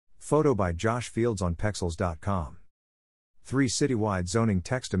Photo by Josh Fields on Pexels.com. 3 citywide zoning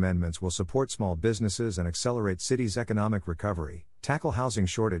text amendments will support small businesses and accelerate cities' economic recovery, tackle housing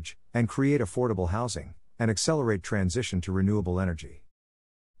shortage, and create affordable housing, and accelerate transition to renewable energy.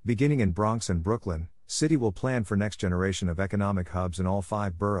 Beginning in Bronx and Brooklyn, City will plan for next generation of economic hubs in all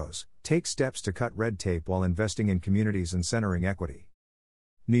 5 boroughs, take steps to cut red tape while investing in communities and centering equity.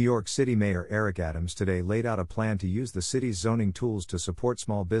 New York City Mayor Eric Adams today laid out a plan to use the city's zoning tools to support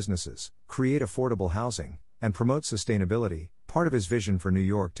small businesses, create affordable housing, and promote sustainability, part of his vision for New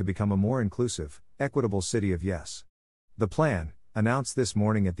York to become a more inclusive, equitable city of yes. The plan, announced this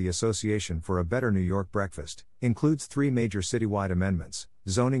morning at the Association for a Better New York breakfast, includes 3 major citywide amendments: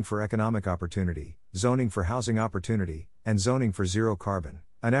 zoning for economic opportunity, zoning for housing opportunity, and zoning for zero carbon,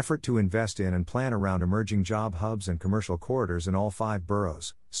 an effort to invest in and plan around emerging job hubs and commercial corridors in all 5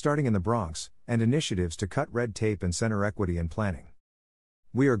 boroughs, starting in the Bronx, and initiatives to cut red tape and center equity in planning.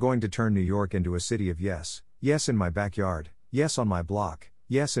 We are going to turn New York into a city of yes, yes in my backyard, yes on my block,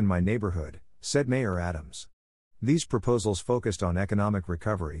 yes in my neighborhood, said Mayor Adams. These proposals focused on economic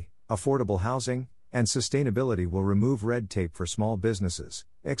recovery, affordable housing, and sustainability will remove red tape for small businesses,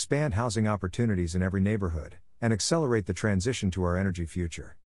 expand housing opportunities in every neighborhood, and accelerate the transition to our energy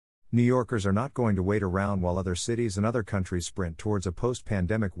future. New Yorkers are not going to wait around while other cities and other countries sprint towards a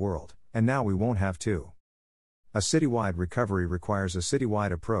post-pandemic world, and now we won't have to. A citywide recovery requires a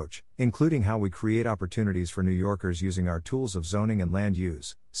citywide approach, including how we create opportunities for New Yorkers using our tools of zoning and land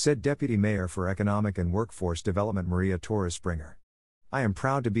use, said Deputy Mayor for Economic and Workforce Development Maria Torres Springer. I am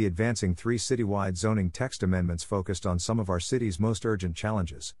proud to be advancing 3 citywide zoning text amendments focused on some of our city's most urgent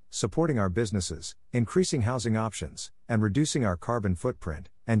challenges: supporting our businesses, increasing housing options, and reducing our carbon footprint,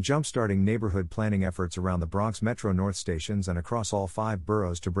 and jumpstarting neighborhood planning efforts around the Bronx Metro North stations and across all 5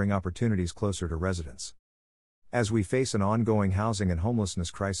 boroughs to bring opportunities closer to residents. As we face an ongoing housing and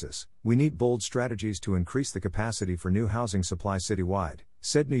homelessness crisis, we need bold strategies to increase the capacity for new housing supply citywide,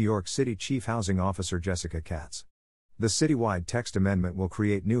 said New York City Chief Housing Officer Jessica Katz. The citywide text amendment will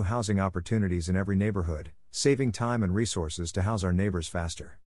create new housing opportunities in every neighborhood, saving time and resources to house our neighbors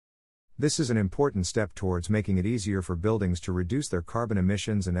faster. This is an important step towards making it easier for buildings to reduce their carbon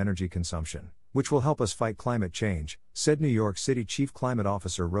emissions and energy consumption, which will help us fight climate change, said New York City Chief Climate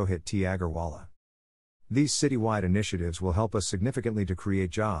Officer Rohit T. Agarwala. These citywide initiatives will help us significantly to create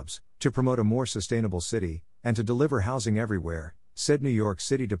jobs, to promote a more sustainable city, and to deliver housing everywhere, said New York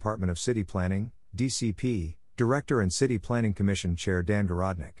City Department of City Planning, DCP, Director and City Planning Commission Chair Dan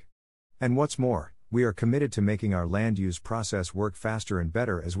Garodnick. And what's more, we are committed to making our land use process work faster and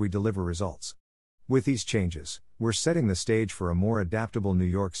better as we deliver results. With these changes, we're setting the stage for a more adaptable New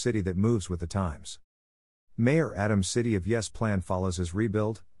York City that moves with the times. Mayor Adams' City of Yes plan follows his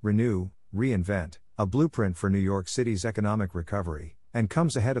Rebuild, Renew, Reinvent, a blueprint for New York City's economic recovery, and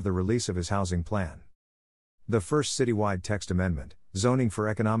comes ahead of the release of his housing plan. The first citywide text amendment, zoning for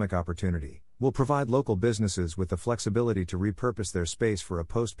economic opportunity, will provide local businesses with the flexibility to repurpose their space for a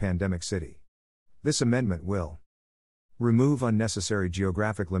post-pandemic city. This amendment will remove unnecessary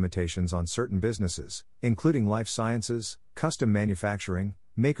geographic limitations on certain businesses, including life sciences, custom manufacturing,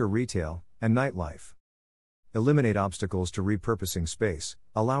 maker retail, and nightlife. Eliminate obstacles to repurposing space,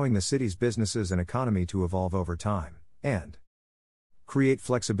 allowing the city's businesses and economy to evolve over time, and create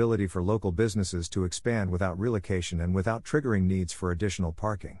flexibility for local businesses to expand without relocation and without triggering needs for additional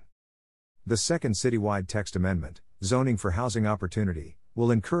parking. The second citywide text amendment, zoning for housing opportunity,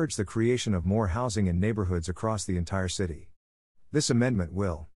 will encourage the creation of more housing in neighborhoods across the entire city. This amendment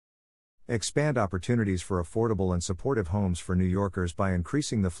will expand opportunities for affordable and supportive homes for New Yorkers by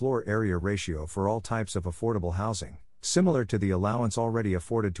increasing the floor area ratio for all types of affordable housing, similar to the allowance already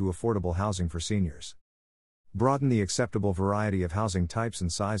afforded to affordable housing for seniors. Broaden the acceptable variety of housing types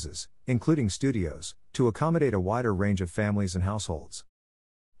and sizes, including studios, to accommodate a wider range of families and households.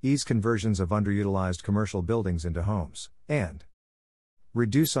 Ease conversions of underutilized commercial buildings into homes, and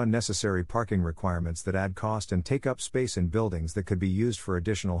reduce unnecessary parking requirements that add cost and take up space in buildings that could be used for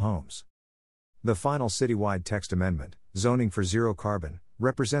additional homes. The final citywide text amendment, zoning for zero carbon,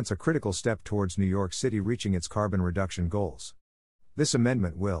 represents a critical step towards New York City reaching its carbon reduction goals. This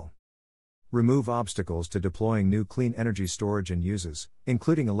amendment will remove obstacles to deploying new clean energy storage and uses,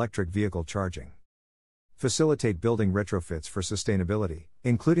 including electric vehicle charging. Facilitate building retrofits for sustainability,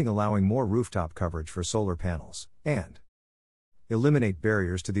 including allowing more rooftop coverage for solar panels, and eliminate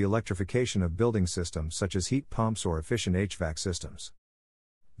barriers to the electrification of building systems such as heat pumps or efficient HVAC systems.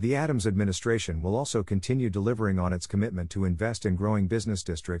 The Adams administration will also continue delivering on its commitment to invest in growing business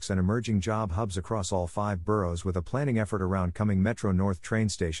districts and emerging job hubs across all 5 boroughs with a planning effort around coming Metro North train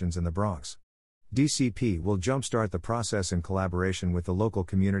stations in the Bronx. DCP will jumpstart the process in collaboration with the local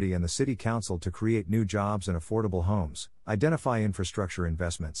community and the City Council to create new jobs and affordable homes, identify infrastructure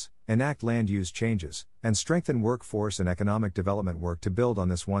investments, enact land use changes, and strengthen workforce and economic development work to build on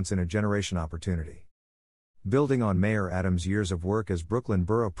this once-in-a-generation opportunity. Building on Mayor Adams' years of work as Brooklyn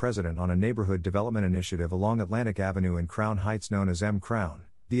Borough President on a neighborhood development initiative along Atlantic Avenue in Crown Heights known as M-Crown,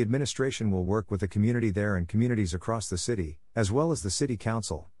 the administration will work with the community there and communities across the city, as well as the City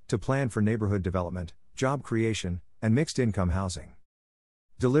Council, to plan for neighborhood development, job creation, and mixed-income housing.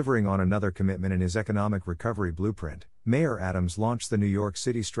 Delivering on another commitment in his economic recovery blueprint, Mayor Adams launched the New York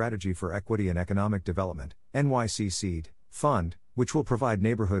City Strategy for Equity and Economic Development, NYC SEED, Fund, which will provide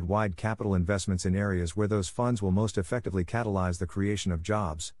neighborhood-wide capital investments in areas where those funds will most effectively catalyze the creation of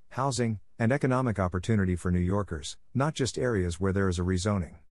jobs, housing, and economic opportunity for New Yorkers, not just areas where there is a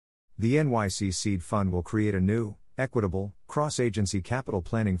rezoning. The NYC SEED Fund will create a new, equitable, cross-agency capital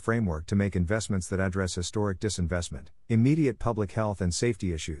planning framework to make investments that address historic disinvestment, immediate public health and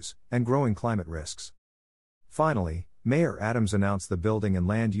safety issues, and growing climate risks. Finally, Mayor Adams announced the Building and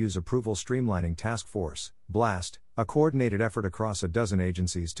Land Use Approval Streamlining Task Force, BLAST, a coordinated effort across a dozen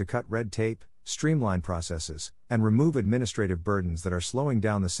agencies to cut red tape, streamline processes, and remove administrative burdens that are slowing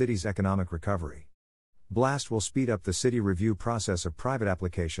down the city's economic recovery. BLAST will speed up the city review process of private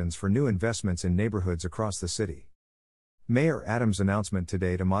applications for new investments in neighborhoods across the city. Mayor Adams' announcement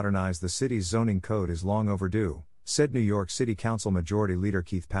today to modernize the city's zoning code is long overdue, said New York City Council Majority Leader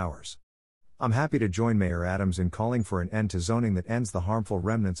Keith Powers. I'm happy to join Mayor Adams in calling for an end to zoning that ends the harmful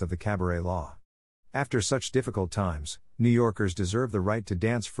remnants of the cabaret law. After such difficult times, New Yorkers deserve the right to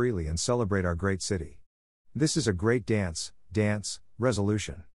dance freely and celebrate our great city. This is a great dance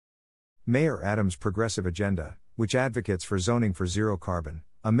resolution. Mayor Adams' progressive agenda, which advocates for zoning for zero carbon,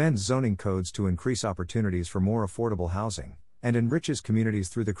 amends zoning codes to increase opportunities for more affordable housing, and enriches communities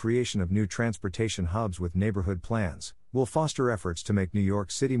through the creation of new transportation hubs with neighborhood plans, will foster efforts to make New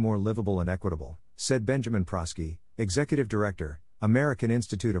York City more livable and equitable, said Benjamin Prosky, Executive Director, American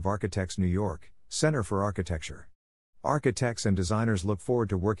Institute of Architects New York, Center for Architecture. Architects and designers look forward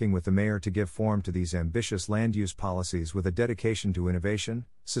to working with the mayor to give form to these ambitious land use policies with a dedication to innovation,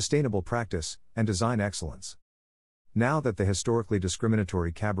 sustainable practice, and design excellence. Now that the historically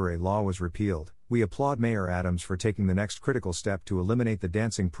discriminatory cabaret law was repealed, we applaud Mayor Adams for taking the next critical step to eliminate the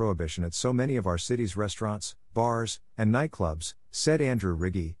dancing prohibition at so many of our city's restaurants, bars, and nightclubs, said Andrew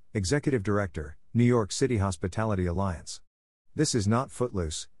Riggi, Executive Director, New York City Hospitality Alliance. This is not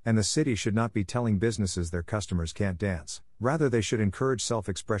Footloose, and the city should not be telling businesses their customers can't dance. Rather, they should encourage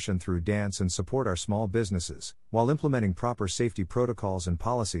self-expression through dance and support our small businesses, while implementing proper safety protocols and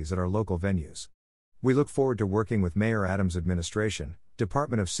policies at our local venues. We look forward to working with Mayor Adams' administration,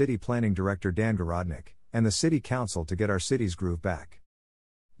 Department of City Planning Director Dan Garodnick, and the City Council to get our city's groove back.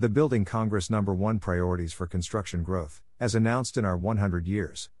 The Building Congress #1 Priorities for Construction Growth, as announced in our 100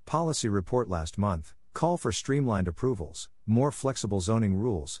 Years Policy Report last month, call for streamlined approvals, more flexible zoning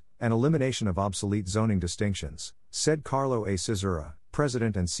rules, and elimination of obsolete zoning distinctions, said Carlo A. Cesura,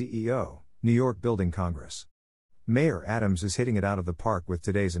 President and CEO, New York Building Congress. Mayor Adams is hitting it out of the park with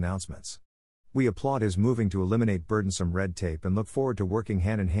today's announcements. We applaud his moving to eliminate burdensome red tape and look forward to working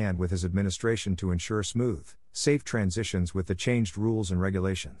hand in hand with his administration to ensure smooth, safe transitions with the changed rules and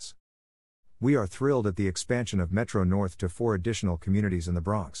regulations. We are thrilled at the expansion of Metro North to 4 additional communities in the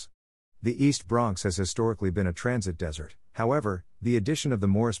Bronx. The East Bronx has historically been a transit desert. However, the addition of the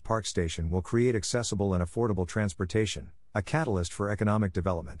Morris Park Station will create accessible and affordable transportation, a catalyst for economic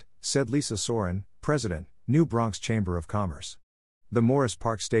development, said Lisa Soren, President, New Bronx Chamber of Commerce. The Morris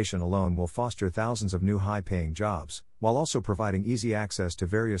Park Station alone will foster thousands of new high-paying jobs, while also providing easy access to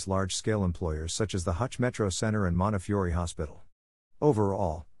various large-scale employers such as the Hutch Metro Center and Montefiore Hospital.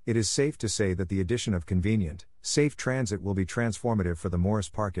 Overall, it is safe to say that the addition of convenient, safe transit will be transformative for the Morris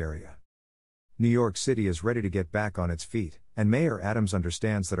Park area. New York City is ready to get back on its feet, and Mayor Adams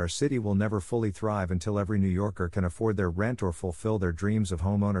understands that our city will never fully thrive until every New Yorker can afford their rent or fulfill their dreams of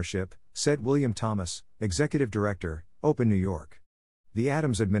home ownership, said William Thomas, Executive Director, Open New York. The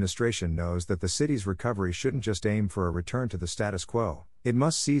Adams administration knows that the city's recovery shouldn't just aim for a return to the status quo, it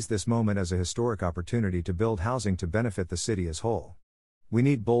must seize this moment as a historic opportunity to build housing to benefit the city as whole. We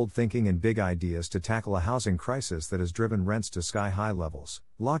need bold thinking and big ideas to tackle a housing crisis that has driven rents to sky-high levels,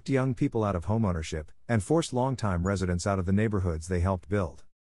 locked young people out of homeownership, and forced longtime residents out of the neighborhoods they helped build.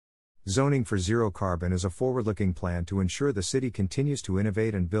 Zoning for Zero Carbon is a forward-looking plan to ensure the city continues to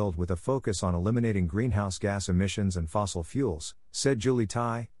innovate and build with a focus on eliminating greenhouse gas emissions and fossil fuels, said Julie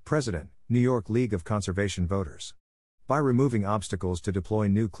Tai, President, New York League of Conservation Voters. By removing obstacles to deploy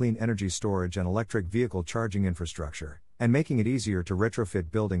new clean energy storage and electric vehicle charging infrastructure, and making it easier to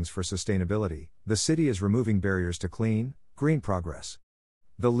retrofit buildings for sustainability, the city is removing barriers to clean, green progress.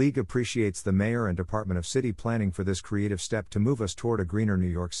 The League appreciates the Mayor and Department of City Planning for this creative step to move us toward a greener New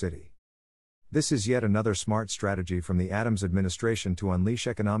York City. This is yet another smart strategy from the Adams administration to unleash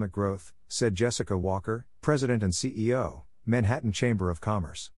economic growth, said Jessica Walker, President and CEO, Manhattan Chamber of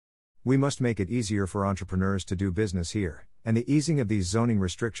Commerce. We must make it easier for entrepreneurs to do business here, and the easing of these zoning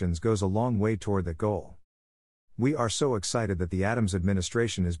restrictions goes a long way toward that goal. We are so excited that the Adams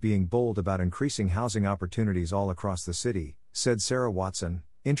administration is being bold about increasing housing opportunities all across the city, said Sarah Watson,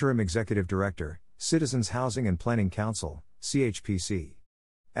 Interim Executive Director, Citizens Housing and Planning Council, CHPC.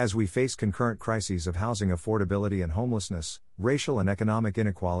 As we face concurrent crises of housing affordability and homelessness, racial and economic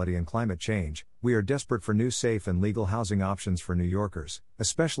inequality and climate change, we are desperate for new safe and legal housing options for New Yorkers,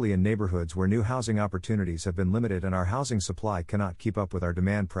 especially in neighborhoods where new housing opportunities have been limited and our housing supply cannot keep up with our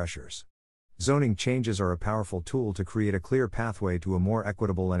demand pressures. Zoning changes are a powerful tool to create a clear pathway to a more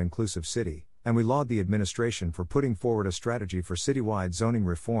equitable and inclusive city, and we laud the administration for putting forward a strategy for citywide zoning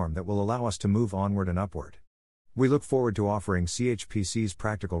reform that will allow us to move onward and upward. We look forward to offering CHPC's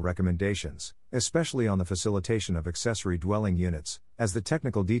practical recommendations, especially on the facilitation of accessory dwelling units, as the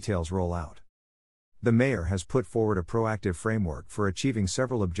technical details roll out. The Mayor has put forward a proactive framework for achieving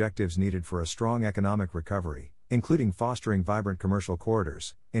several objectives needed for a strong economic recovery, including fostering vibrant commercial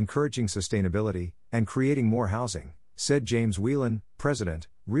corridors, encouraging sustainability, and creating more housing, said James Whelan, President,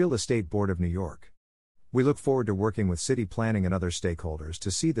 Real Estate Board of New York. We look forward to working with city planning and other stakeholders to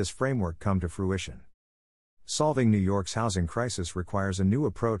see this framework come to fruition. Solving New York's housing crisis requires a new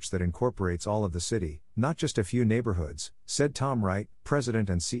approach that incorporates all of the city, not just a few neighborhoods, said Tom Wright, President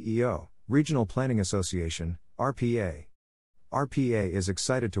and CEO, Regional Planning Association, RPA. RPA is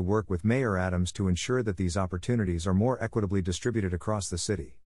excited to work with Mayor Adams to ensure that these opportunities are more equitably distributed across the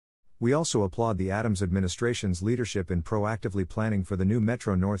city. We also applaud the Adams administration's leadership in proactively planning for the new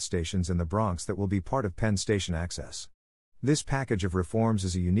Metro North stations in the Bronx that will be part of Penn Station access. This package of reforms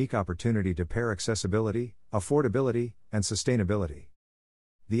is a unique opportunity to pair accessibility, affordability, and sustainability.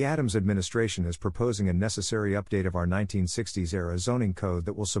 The Adams administration is proposing a necessary update of our 1960s-era zoning code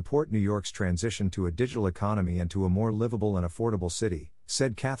that will support New York's transition to a digital economy and to a more livable and affordable city,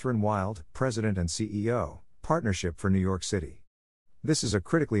 said Catherine Wild, President and CEO, Partnership for New York City. This is a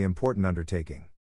critically important undertaking.